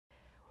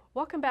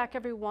Welcome back,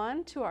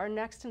 everyone, to our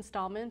next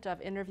installment of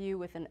Interview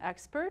with an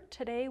Expert.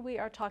 Today we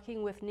are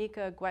talking with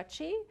Nika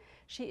Gueci.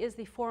 She is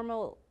the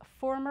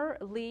former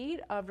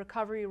lead of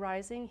Recovery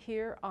Rising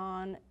here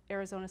on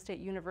Arizona State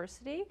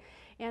University,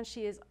 and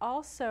she is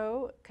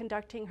also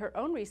conducting her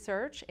own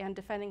research and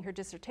defending her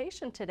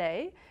dissertation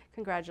today.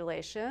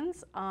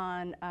 Congratulations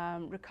on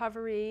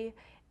recovery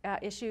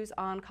issues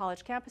on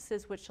college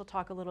campuses, which she'll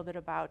talk a little bit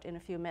about in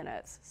a few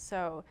minutes.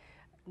 So,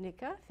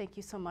 Nika, thank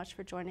you so much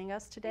for joining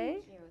us today.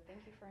 Thank you. Thank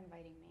you for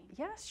inviting me.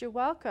 Yes, you're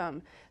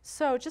welcome.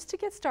 So just to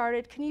get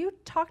started, can you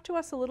talk to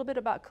us a little bit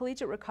about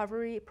collegiate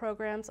recovery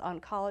programs on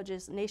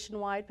colleges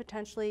nationwide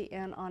potentially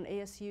and on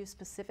ASU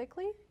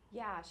specifically?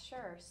 Yeah,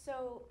 sure.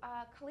 So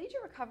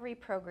collegiate recovery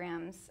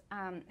programs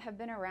have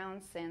been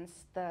around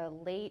since the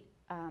late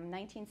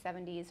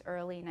 1970s,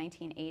 early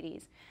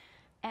 1980s.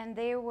 And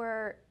they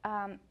were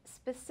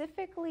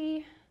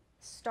specifically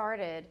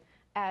started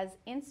as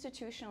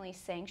institutionally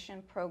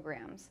sanctioned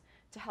programs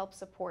to help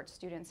support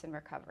students in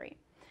recovery.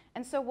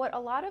 And so what a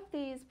lot of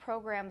these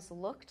programs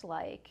looked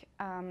like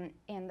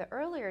in the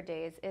earlier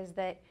days is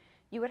that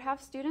you would have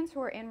students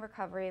who are in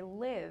recovery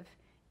live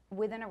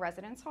within a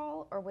residence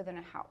hall or within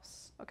a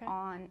house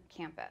on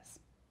campus.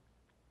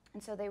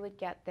 And so they would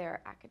get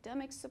their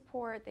academic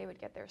support, they would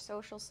get their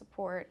social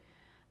support,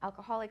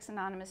 Alcoholics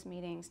Anonymous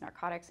meetings,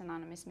 Narcotics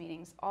Anonymous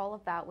meetings, all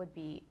of that would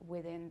be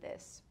within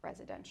this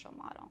residential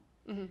model.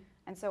 Mm-hmm.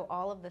 And so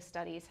all of the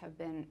studies have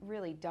been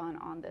really done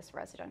on this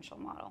residential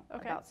model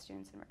about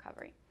students in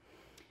recovery.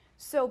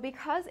 So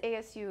because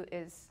ASU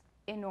is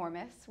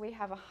enormous, we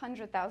have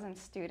 100,000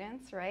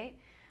 students, right?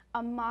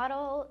 A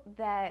model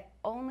that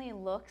only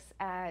looks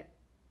at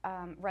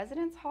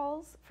residence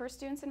halls for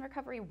students in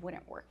recovery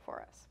wouldn't work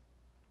for us.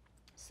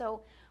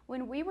 So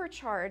when we were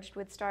charged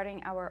with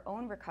starting our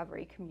own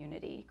recovery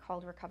community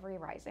called Recovery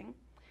Rising,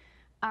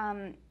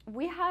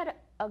 we had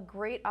a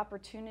great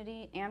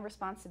opportunity and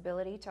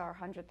responsibility to our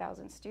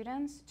 100,000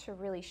 students to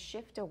really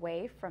shift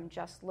away from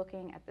just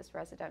looking at this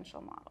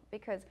residential model.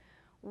 Because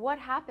what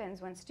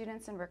happens when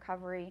students in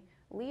recovery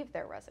leave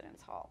their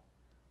residence hall?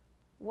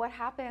 What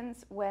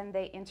happens when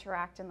they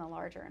interact in the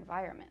larger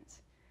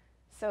environment?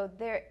 So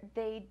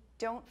they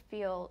don't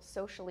feel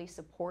socially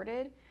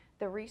supported.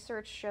 The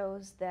research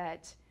shows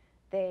that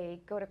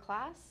they go to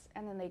class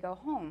and then they go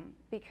home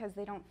because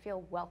they don't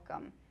feel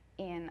welcome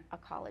in a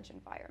college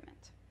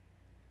environment.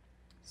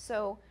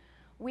 So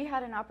we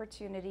had an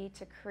opportunity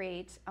to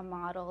create a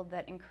model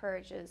that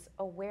encourages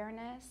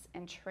awareness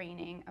and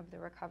training of the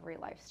recovery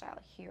lifestyle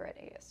here at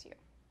ASU.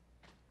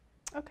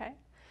 Okay.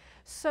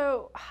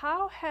 So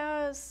how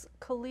has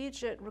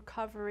collegiate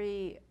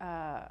recovery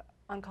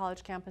on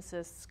college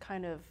campuses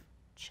kind of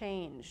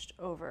changed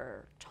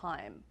over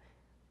time?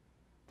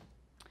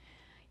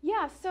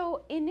 Yeah,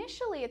 so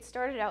initially it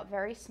started out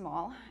very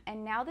small,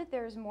 and now that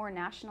there's more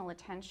national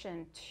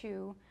attention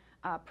to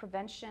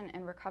prevention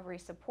and recovery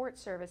support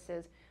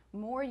services,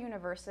 more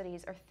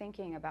universities are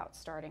thinking about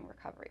starting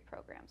recovery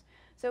programs.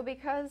 So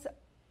because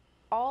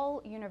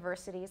all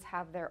universities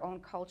have their own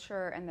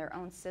culture and their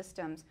own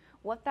systems,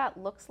 what that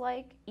looks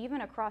like,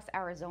 even across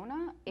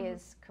Arizona,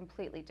 is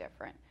completely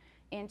different.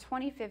 In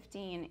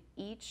 2015,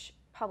 each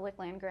public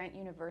land-grant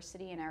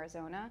university in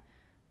Arizona,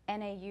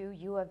 NAU,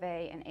 U of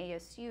A, and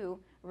ASU,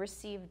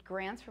 received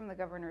grants from the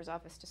governor's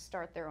office to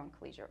start their own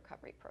collegiate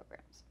recovery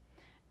programs.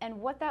 And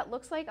what that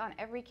looks like on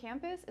every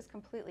campus is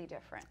completely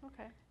different.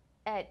 Okay.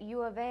 At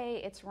U of A,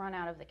 it's run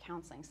out of the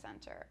counseling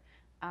center.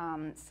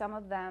 Some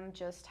of them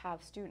just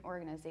have student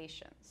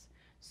organizations.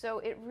 So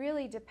it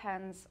really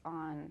depends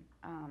on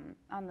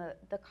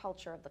the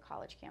culture of the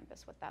college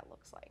campus, what that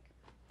looks like.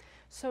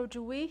 So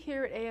do we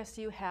here at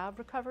ASU have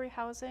recovery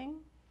housing?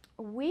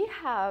 We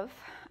have,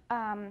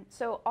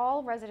 so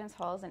all residence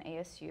halls in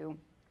ASU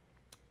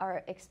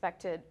are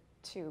expected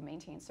to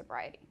maintain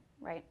sobriety,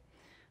 right?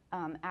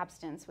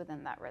 Abstinence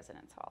within that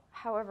residence hall.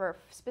 However,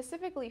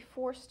 specifically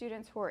for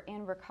students who are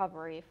in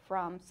recovery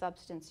from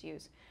substance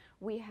use,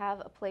 we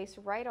have a place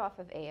right off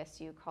of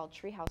ASU called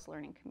Treehouse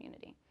Learning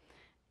Community.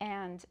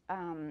 And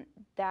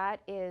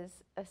that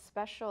is a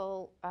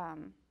special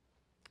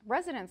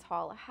residence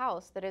hall, a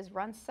house that is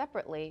run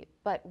separately,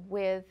 but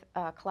with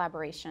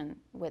collaboration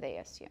with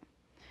ASU.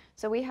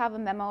 So we have a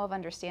memo of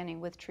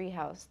understanding with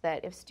Treehouse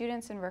that if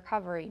students in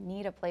recovery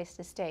need a place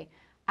to stay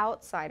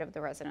outside of the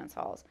residence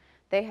halls,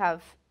 they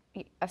have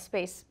a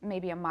space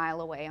maybe a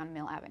mile away on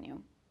Mill Avenue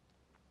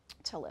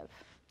to live.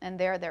 And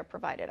there they're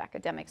provided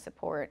academic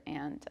support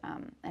and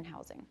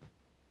housing.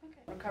 Okay.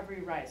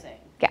 Recovery Rising.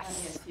 Yes.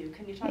 On ASU.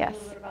 Can you talk a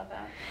little bit about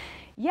that?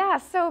 Yeah,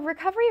 so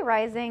Recovery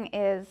Rising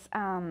is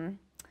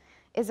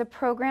a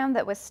program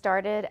that was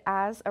started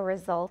as a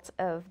result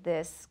of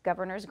this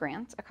governor's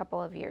grant a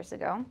couple of years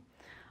ago.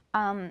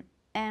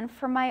 And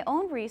for my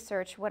own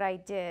research, what I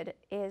did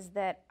is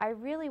that I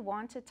really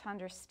wanted to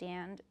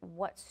understand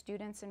what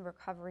students in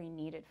recovery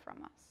needed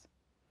from us.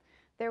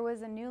 There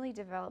was a newly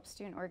developed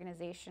student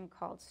organization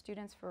called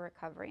Students for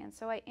Recovery, and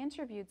so I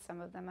interviewed some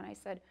of them and I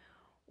said,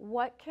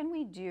 what can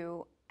we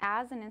do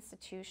as an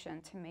institution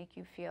to make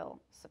you feel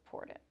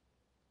supported?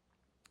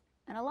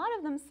 And a lot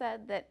of them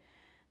said that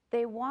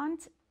They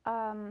want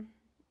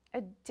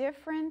a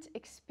different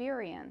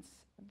experience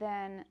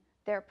than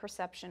their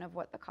perception of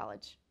what the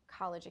college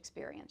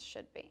experience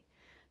should be.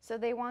 So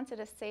they wanted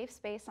a safe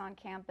space on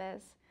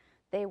campus.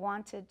 They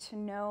wanted to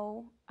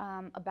know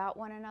about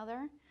one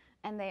another,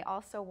 and they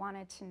also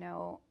wanted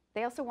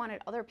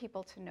other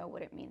people to know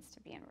what it means to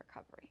be in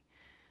recovery.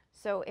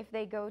 So if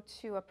they go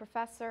to a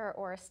professor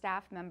or a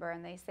staff member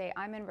and they say,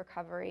 I'm in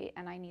recovery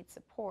and I need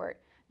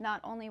support, not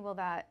only will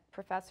that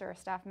professor or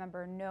staff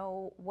member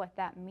know what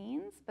that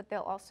means, but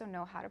they'll also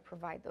know how to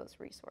provide those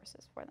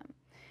resources for them.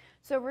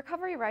 So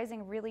Recovery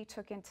Rising really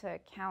took into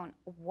account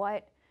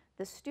what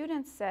the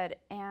students said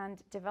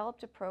and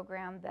developed a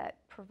program that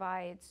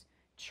provides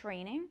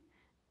training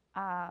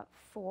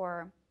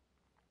for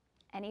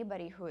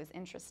anybody who is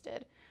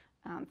interested,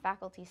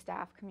 faculty,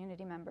 staff,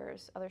 community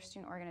members, other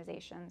student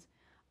organizations,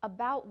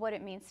 about what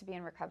it means to be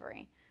in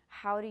recovery,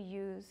 how to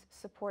use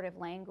supportive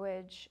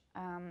language,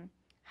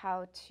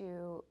 how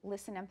to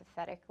listen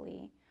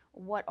empathetically,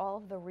 what all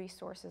of the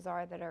resources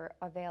are that are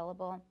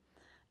available,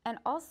 and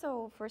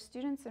also for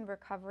students in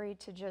recovery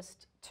to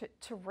just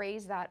to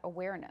raise that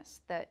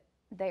awareness that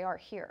they are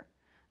here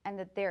and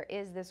that there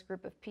is this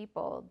group of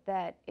people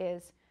that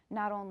is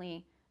not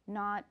only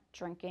not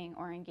drinking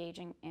or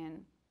engaging in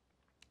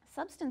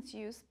substance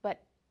use,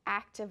 but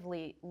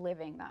actively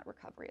living that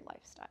recovery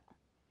lifestyle.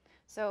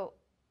 So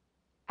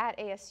at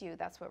ASU,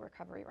 that's what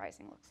Recovery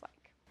Rising looks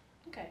like.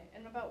 Okay,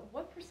 and about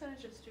what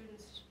percentage of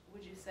students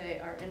would you say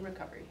are in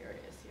recovery here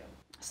at ASU?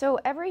 So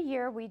every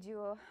year we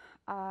do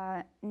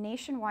a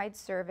nationwide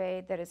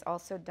survey that is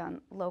also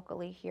done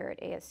locally here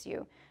at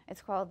ASU.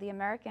 It's called the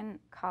American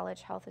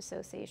College Health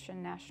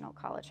Association National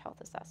College Health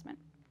Assessment.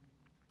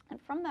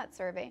 And from that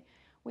survey,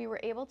 we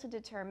were able to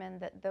determine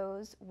that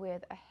those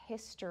with a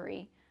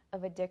history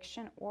of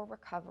addiction or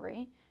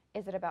recovery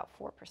is at about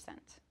 4%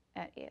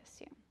 at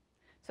ASU.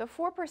 So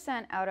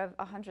 4% out of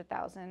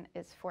 100,000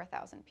 is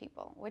 4,000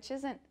 people, which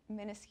isn't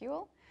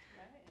minuscule.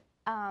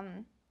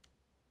 Right.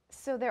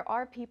 So there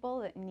are people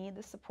that need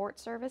the support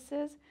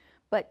services,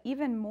 but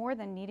even more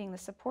than needing the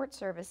support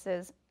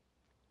services,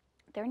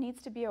 there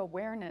needs to be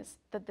awareness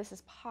that this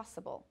is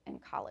possible in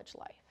college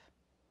life.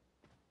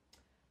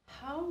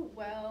 How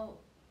well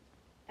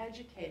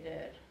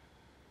educated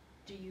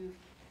do you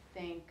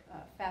think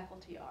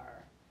faculty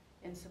are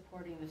in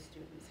supporting the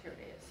students here at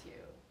ASU?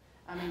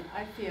 I mean,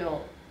 I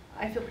feel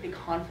pretty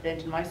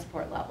confident in my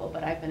support level,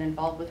 but I've been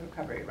involved with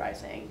Recovery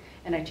Rising,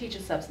 and I teach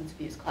a substance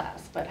abuse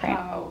class. But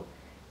how,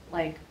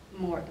 like, the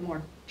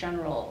more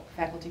general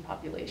faculty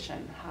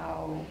population,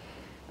 how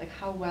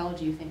well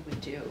do you think we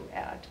do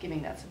at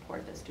giving that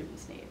support that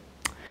students need?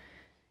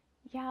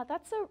 Yeah,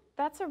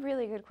 that's a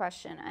really good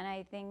question, and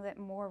I think that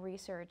more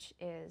research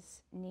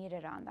is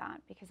needed on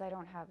that because I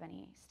don't have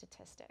any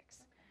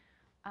statistics.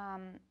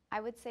 I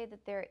would say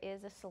that there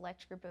is a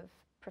select group of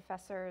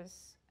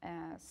professors,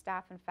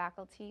 staff, and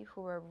faculty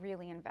who are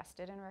really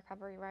invested in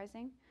Recovery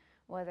Rising,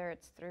 whether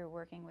it's through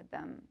working with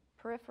them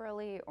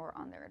peripherally or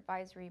on their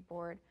advisory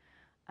board,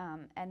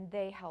 and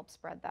they help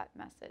spread that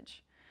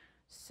message.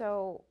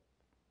 So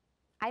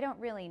I don't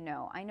really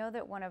know. I know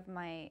that one of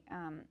my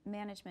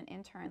management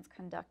interns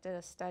conducted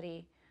a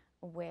study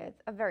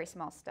with a very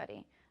small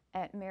study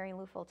at Mary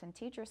Lou Fulton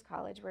Teachers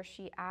College where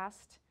she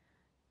asked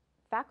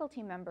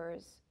faculty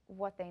members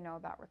what they know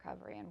about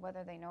recovery and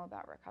whether they know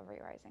about Recovery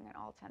Rising, and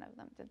all 10 of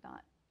them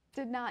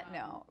did not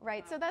know,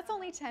 right? So that's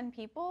only 10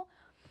 people,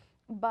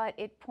 but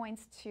it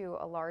points to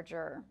a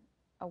larger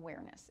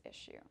awareness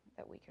issue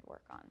that we could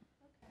work on.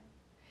 Okay.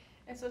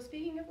 And so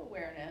speaking of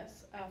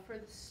awareness, for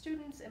the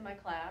students in my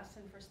class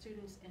and for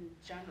students in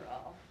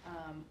general,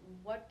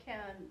 what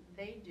can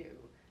they do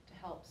to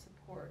help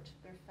support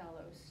their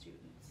fellow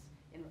students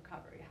in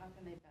recovery? How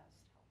can they best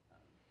help them?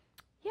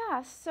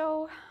 Yeah,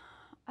 so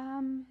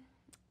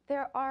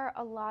there are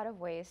a lot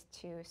of ways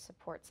to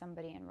support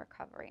somebody in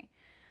recovery.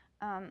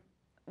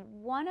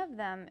 One of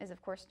them is,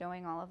 of course,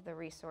 knowing all of the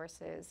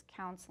resources,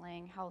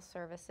 counseling, health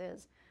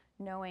services,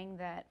 knowing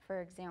that,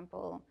 for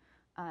example,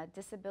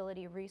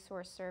 disability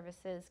resource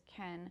services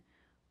can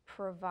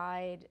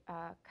provide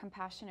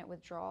compassionate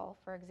withdrawal,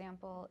 for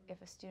example,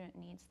 if a student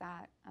needs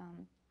that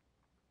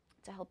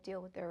to help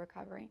deal with their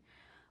recovery.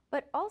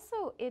 But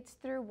also, it's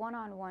through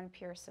one-on-one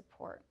peer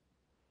support.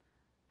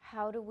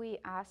 How do we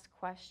ask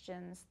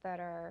questions that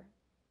are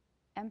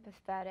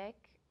empathetic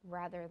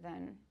rather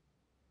than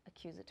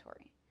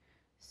accusatory?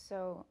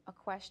 So a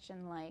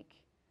question like,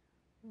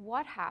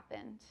 what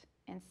happened,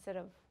 instead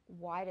of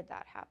why did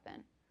that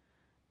happen,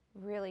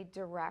 really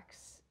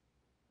directs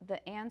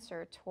the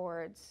answer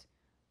towards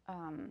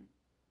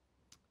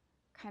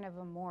kind of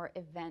a more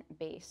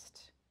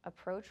event-based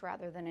approach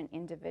rather than an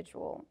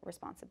individual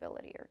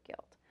responsibility or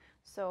guilt.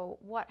 So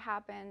what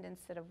happened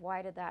instead of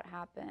why did that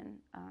happen?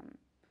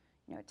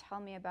 You know, tell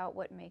me about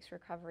what makes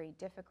recovery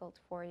difficult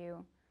for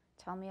you.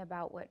 Tell me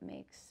about what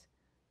makes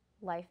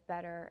life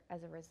better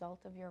as a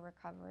result of your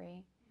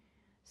recovery.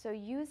 So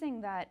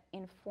using that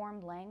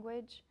informed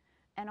language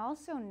and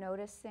also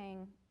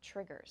noticing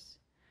triggers.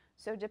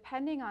 So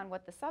depending on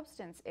what the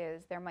substance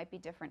is, there might be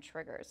different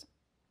triggers.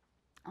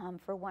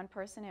 For one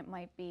person, it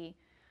might be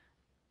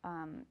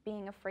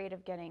being afraid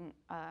of getting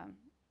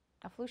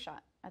a flu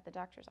shot at the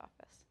doctor's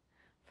office.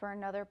 For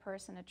another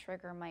person, a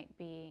trigger might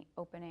be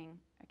opening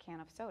a can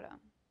of soda.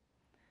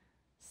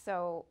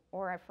 So,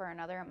 or for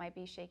another, it might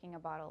be shaking a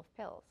bottle of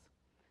pills.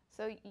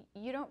 So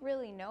you don't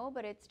really know,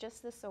 but it's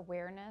just this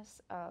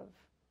awareness of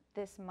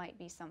this might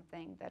be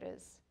something that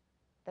is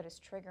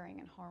triggering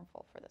and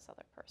harmful for this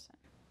other person.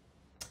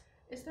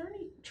 Is there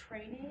any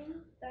training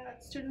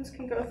that students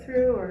can go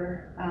through,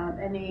 or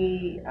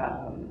any,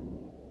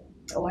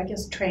 I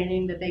guess,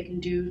 training that they can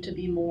do to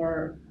be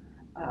more,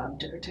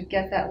 to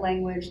get that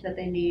language that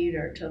they need,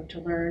 or to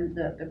learn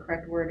the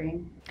correct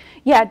wording?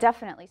 Yeah,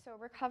 definitely. So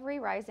Recovery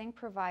Rising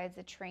provides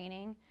a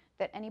training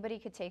that anybody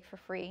could take for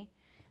free.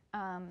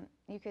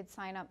 You could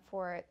sign up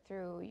for it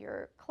through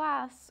your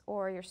class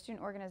or your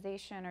student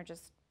organization, or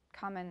just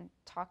come and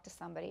talk to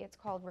somebody. It's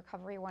called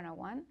Recovery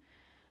 101,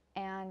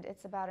 and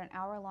it's about an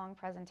hour-long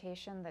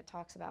presentation that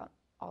talks about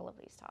all of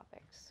these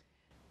topics.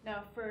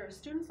 Now, for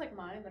students like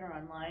mine that are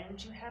online,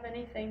 do you have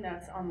anything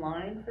that's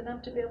online for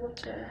them to be able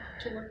to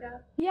look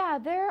at? Yeah,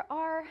 there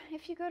are.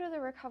 If you go to the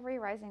Recovery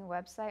Rising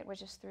website,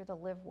 which is through the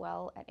Live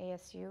Well at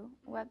ASU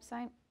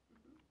website,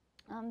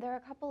 there are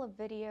a couple of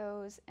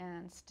videos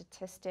and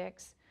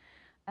statistics.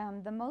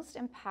 The most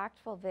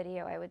impactful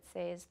video, I would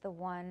say, is the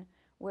one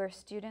where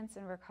students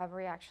in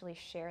recovery actually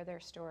share their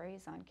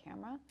stories on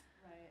camera.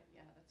 Right,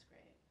 yeah, that's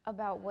great.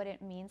 About what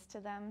it means to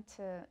them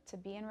to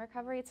be in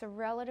recovery. It's a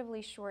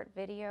relatively short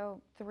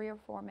video, 3 or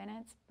 4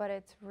 minutes, but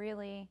it's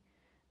really,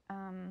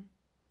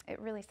 it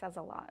really says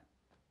a lot.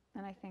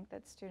 And I think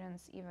that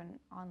students, even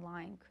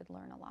online, could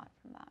learn a lot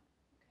from that.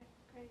 Okay,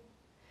 great.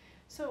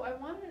 So I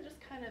wanted to just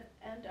kind of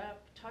end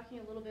up talking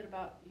a little bit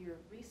about your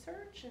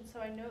research. And so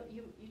I know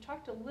you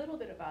talked a little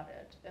bit about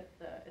it at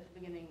the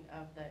beginning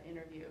of the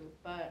interview,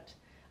 but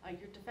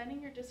you're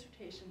defending your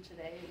dissertation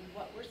today.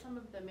 What were some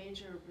of the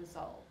major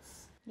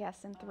results?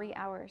 Yes, in 3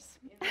 hours.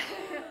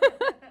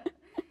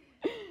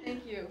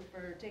 Thank you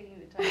for taking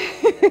the time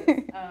to do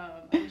this.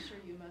 I'm sure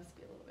you must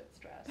be a little bit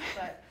stressed.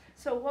 But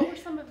so what were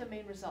some of the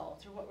main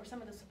results, or what were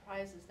some of the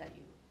surprises that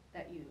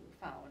you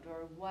found,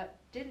 or what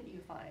didn't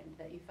you find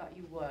that you thought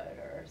you would?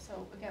 Or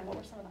so again, what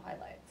were some of the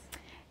highlights?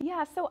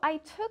 Yeah, so I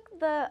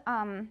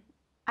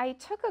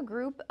took a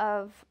group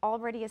of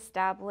already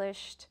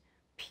established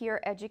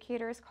peer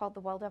educators called the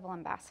Well Devil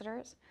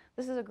Ambassadors.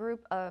 This is a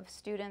group of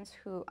students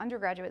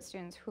undergraduate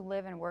students who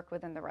live and work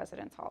within the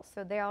residence halls.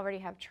 So they already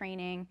have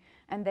training,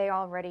 and they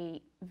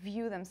already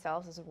view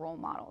themselves as role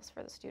models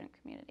for the student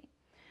community.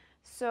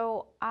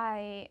 So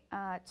I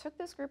took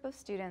this group of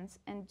students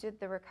and did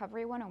the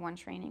Recovery 101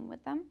 training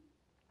with them.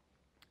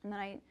 And then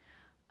I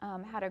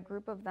had a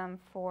group of them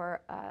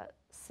for a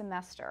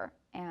semester,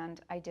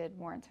 and I did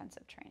more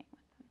intensive training with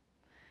them.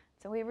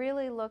 So we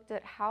really looked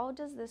at how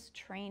does this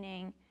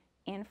training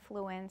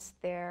influence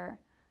their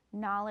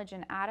knowledge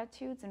and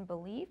attitudes and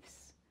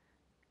beliefs,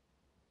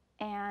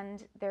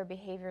 and their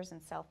behaviors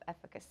and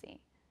self-efficacy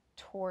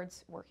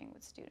towards working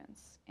with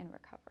students in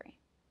recovery.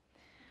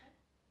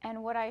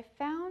 And what I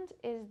found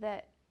is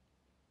that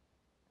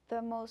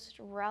the most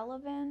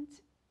relevant,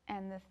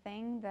 and the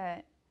thing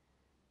that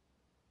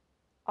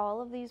all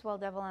of these Well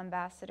Devil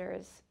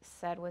Ambassadors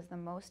said was the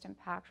most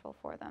impactful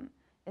for them,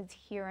 is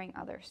hearing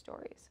other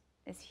stories,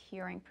 is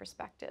hearing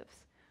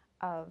perspectives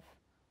of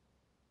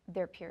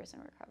their peers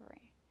in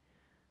recovery.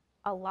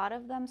 A lot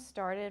of them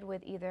started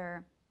with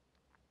either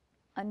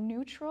a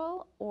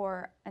neutral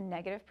or a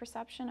negative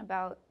perception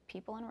about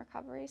people in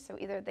recovery. So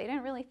either they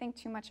didn't really think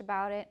too much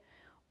about it,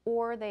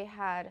 or they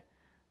had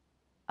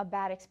a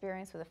bad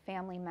experience with a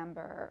family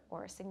member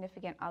or a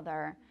significant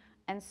other,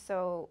 and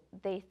so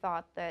they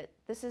thought that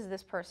this is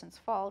this person's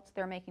fault,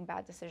 they're making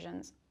bad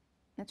decisions,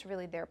 it's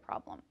really their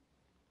problem.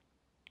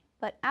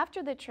 But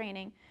after the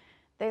training,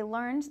 they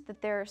learned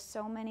that there are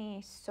so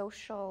many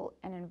social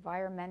and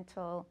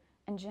environmental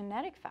and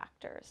genetic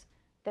factors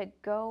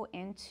that go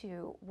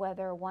into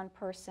whether one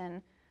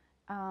person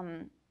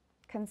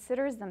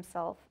considers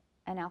themselves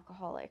an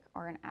alcoholic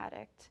or an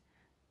addict,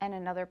 and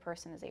another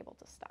person is able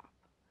to stop.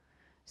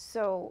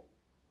 So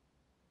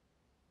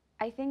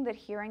I think that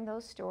hearing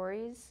those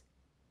stories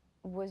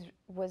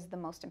was the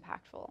most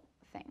impactful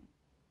thing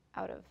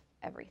out of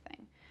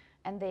everything.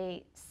 And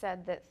they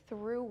said that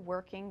through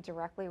working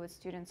directly with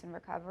students in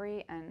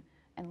recovery and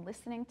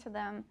listening to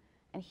them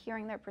and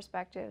hearing their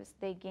perspectives,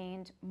 they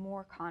gained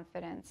more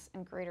confidence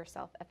and greater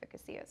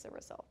self-efficacy as a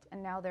result.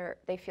 And now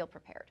they feel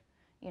prepared.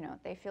 You know,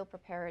 they feel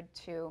prepared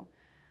to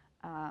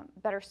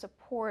better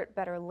support,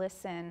 better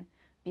listen,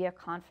 be a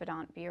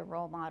confidant, be a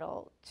role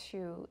model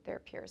to their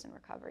peers in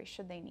recovery,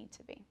 should they need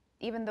to be,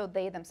 even though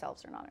they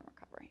themselves are not in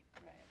recovery.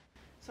 Right.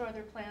 So are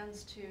there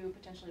plans to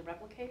potentially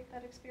replicate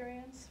that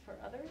experience for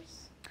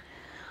others?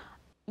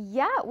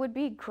 Yeah, it would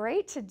be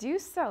great to do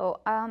so.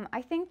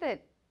 I think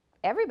that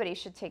everybody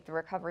should take the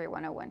Recovery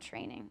 101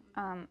 training,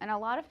 and a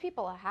lot of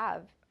people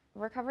have.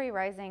 Recovery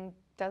Rising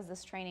does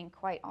this training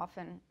quite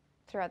often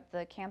throughout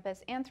the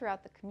campus and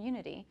throughout the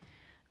community.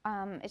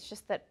 It's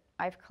just that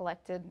I've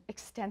collected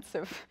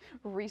extensive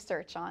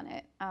research on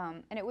it.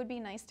 And it would be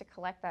nice to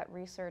collect that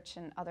research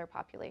in other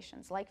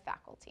populations, like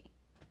faculty.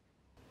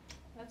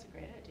 That's a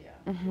great idea.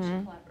 We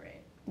should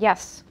collaborate.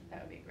 Yes.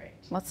 That would be great.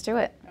 Let's do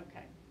it.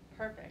 Okay,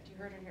 perfect. You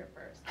heard it here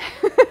first.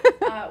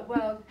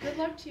 Well, good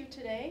luck to you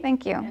today.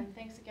 Thank you. And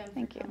thanks again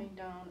for coming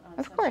down on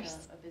Of such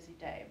course. a busy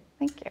day.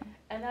 Thank you.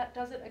 And that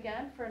does it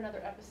again for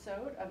another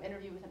episode of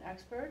Interview with an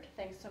Expert.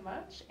 Thanks so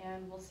much,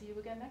 and we'll see you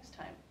again next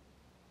time.